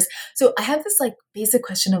for years. So I have this like basic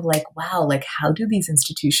question of like, wow, like how do these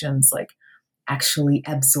institutions like actually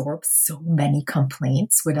absorb so many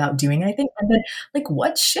complaints without doing anything? And then like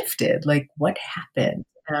what shifted? Like what happened?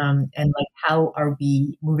 And like how are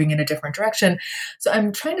we moving in a different direction? So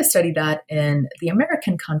I'm trying to study that in the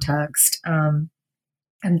American context. And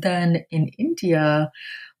then in India,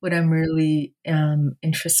 what I'm really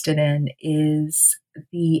interested in is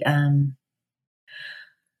the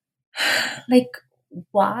like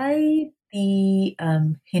why the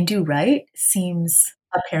Hindu right seems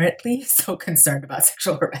apparently so concerned about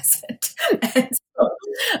sexual harassment. And so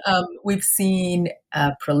we've seen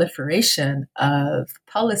a proliferation of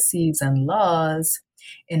policies and laws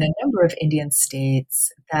in a number of Indian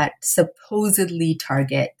states that supposedly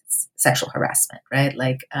target sexual harassment, right?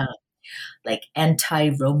 Like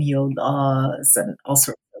anti-Romeo laws and all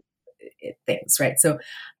sorts of things, right? So,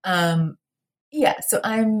 so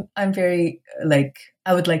I'm very like,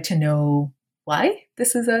 I would like to know why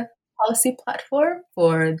this is a policy platform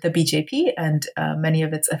for the BJP and many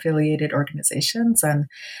of its affiliated organizations, and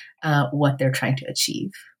what they're trying to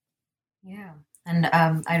achieve. Yeah, and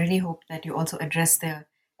I really hope that you also address the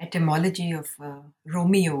etymology of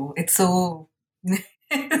Romeo. It's so,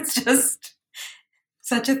 it's just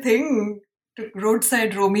such a thing. to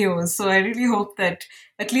Roadside Romeos. So I really hope that,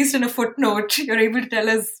 at least in a footnote, you're able to tell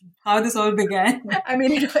us how this all began. I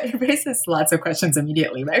mean, it raises lots of questions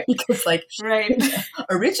immediately, right? Because like, right.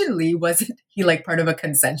 Originally, wasn't he like part of a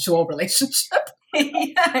consensual relationship?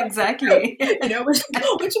 Yeah, exactly.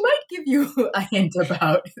 Which might give you a hint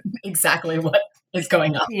about exactly what is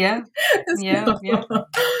going on. Yeah.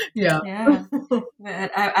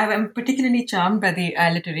 I'm particularly charmed by the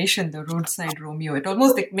alliteration, the Roadside Romeo. It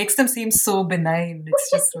almost makes them seem so benign.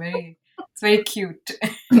 It's just very cute.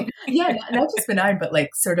 Yeah, not just benign, but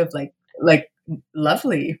like sort of like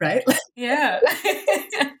lovely, right? Yeah.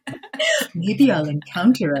 Maybe I'll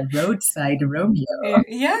encounter a roadside Romeo.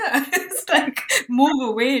 Yeah, it's like move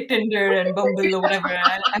away, Tinder and Bumble or whatever.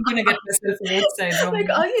 I'm gonna get myself a roadside Romeo. Like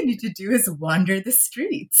all you need to do is wander the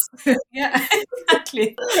streets. Yeah,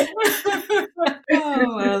 exactly.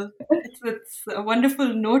 Oh well, it's a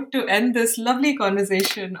wonderful note to end this lovely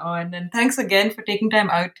conversation on. And thanks again for taking time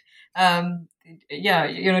out.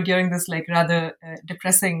 During this like rather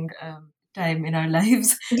depressing time in our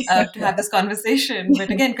lives to have this conversation. But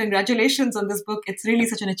again, congratulations on this book. It's really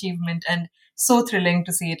such an achievement and so thrilling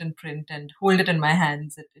to see it in print and hold it in my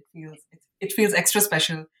hands. It feels extra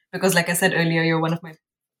special because, like I said earlier, you're one of my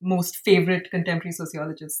most favorite contemporary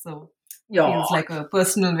sociologists. So it feels like a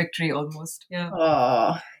personal victory almost. Yeah.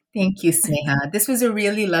 Oh, thank you, Sneha. This was a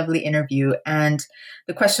really lovely interview and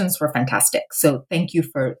the questions were fantastic. So thank you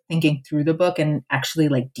for thinking through the book and actually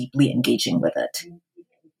like deeply engaging with it.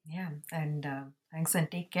 Yeah, and thanks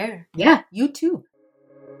and take care. Yeah, you too.